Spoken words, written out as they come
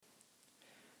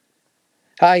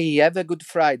Hi, have a good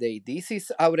Friday. This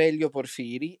is Aurelio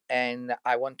Porfiri, and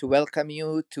I want to welcome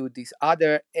you to this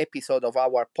other episode of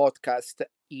our podcast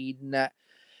in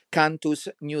Cantus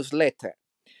Newsletter.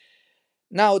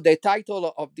 Now, the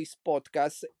title of this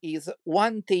podcast is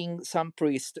One Thing Some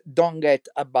Priests Don't Get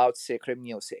About Sacred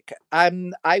Music.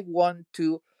 I want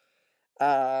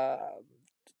uh,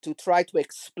 to try to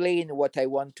explain what I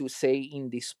want to say in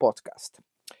this podcast.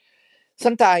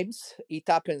 Sometimes it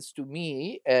happens to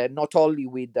me, not only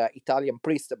with Italian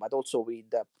priests, but also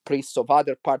with priests of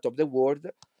other part of the world,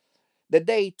 that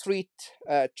they treat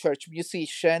church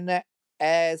musician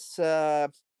as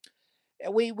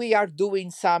we are doing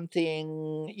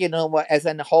something, as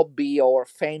an hobby or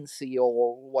fancy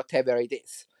or whatever it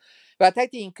is. But I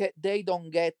think they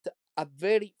don't get a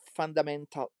very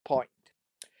fundamental point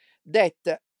that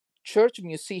church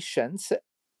musicians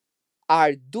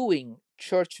are doing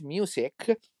church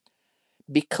music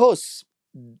because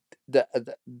the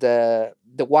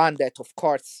one that of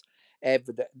course have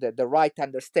the right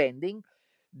understanding,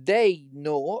 they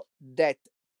know that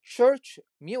church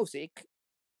music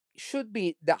should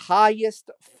be the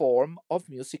highest form of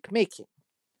music making,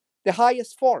 the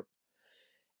highest form.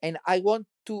 And I want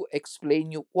to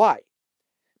explain you why.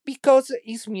 Because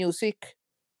it's music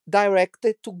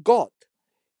directed to God.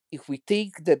 If we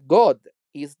think that God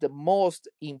is the uh,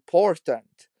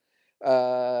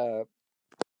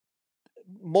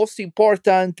 most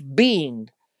important being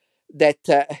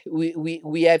that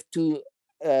we have to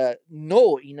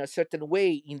know in a certain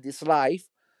way in this life.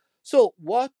 So,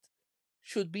 what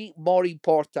should be more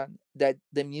important than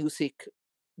the music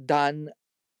done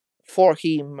for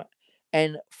him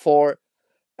and for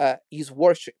his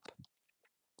worship?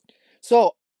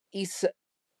 So, is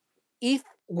if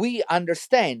we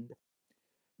understand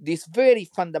this very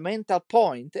fundamental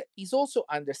point, is also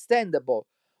understandable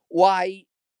why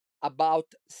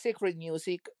about sacred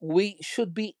music we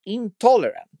should be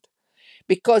intolerant,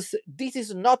 because this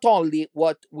is not only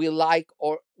what we like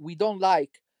or we don't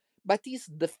like, but is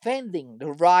defending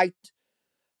the right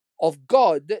of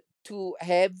God to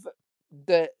have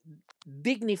the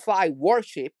dignified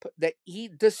worship that he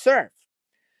deserves.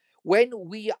 When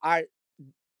we are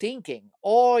thinking,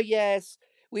 oh yes,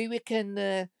 we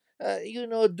can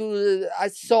do a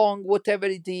song, whatever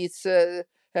it is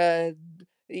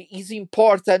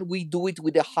important, we do it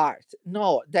with the heart.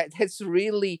 No, that's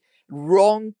really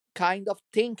wrong kind of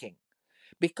thinking,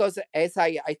 because as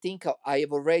I think I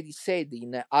have already said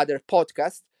in other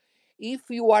podcasts, if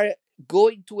you are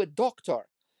going to a doctor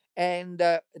and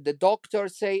the doctor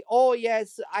say, oh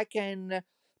yes, I can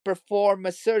perform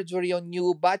a surgery on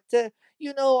you, but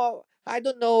I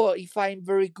don't know if I'm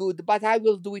very good, but I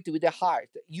will do it with the heart,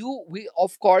 you will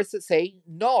of course say,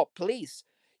 no, please,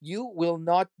 you will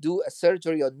not do a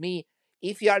surgery on me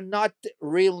if you are not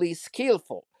really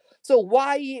skillful. So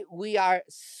why we are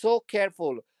so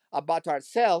careful about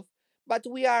ourselves, but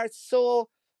we are so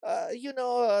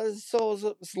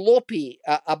sloppy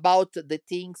about the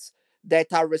things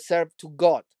that are reserved to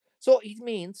God. So it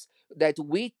means that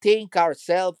we think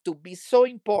ourselves to be so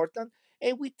important,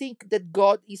 and we think that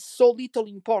God is so little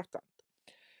important.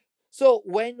 So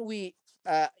when we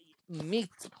uh, meet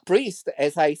priests,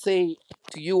 as I say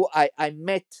to you, I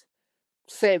met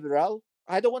several.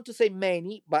 I don't want to say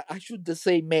many, but I should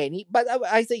say many, but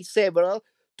I say several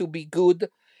to be good,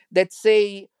 that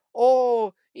say,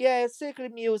 oh, yeah,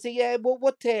 sacred music, yeah, but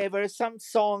whatever, some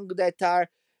song that are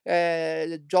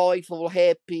joyful,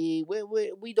 happy,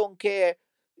 we don't care.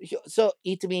 So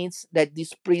it means that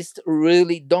these priests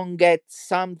really don't get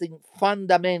something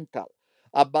fundamental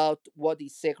about what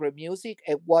is sacred music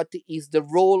and what is the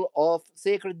role of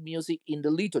sacred music in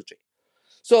the liturgy.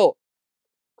 So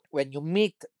when you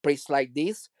meet priests like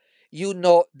this, you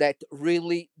know that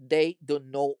really they don't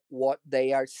know what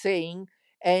they are saying,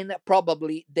 and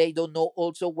probably they don't know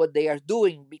also what they are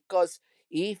doing, because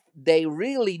if they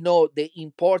really know the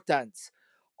importance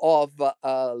of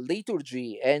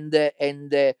liturgy and uh,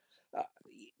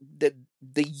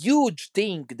 the huge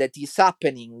thing that is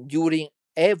happening during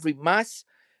every mass,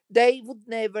 they would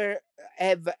never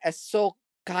have a so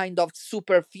kind of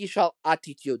superficial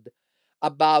attitude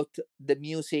about the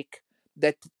music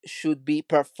that should be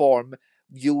performed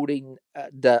during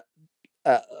the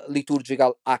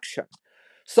liturgical action.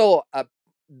 So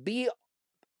be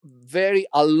very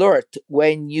alert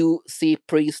when you see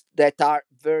priests that are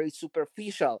very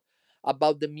superficial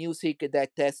about the music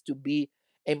that has to be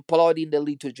employed in the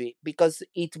liturgy, because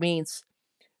it means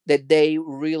that they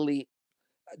really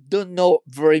don't know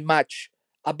very much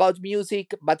about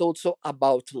music but also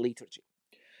about liturgy.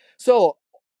 So,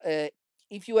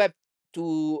 if you have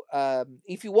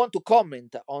if you want to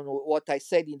comment on what I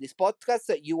said in this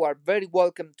podcast, you are very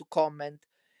welcome to comment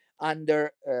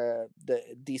under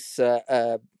this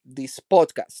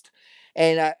podcast.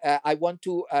 And I want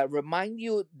to remind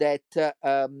you that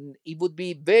it would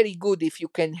be very good if you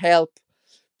can help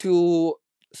to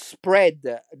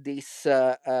spread this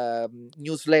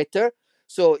newsletter,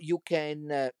 so you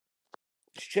can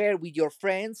share with your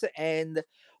friends, and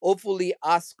hopefully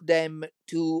ask them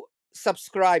to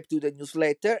subscribe to the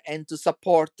newsletter and to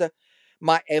support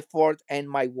my effort and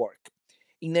my work.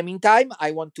 In the meantime,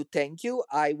 I want to thank you.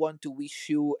 I want to wish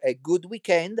you a good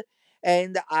weekend,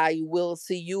 and I will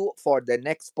see you for the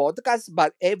next podcast,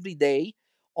 but every day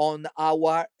on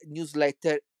our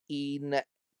newsletter in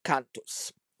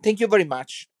Cantus. Thank you very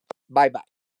much. Bye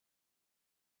bye.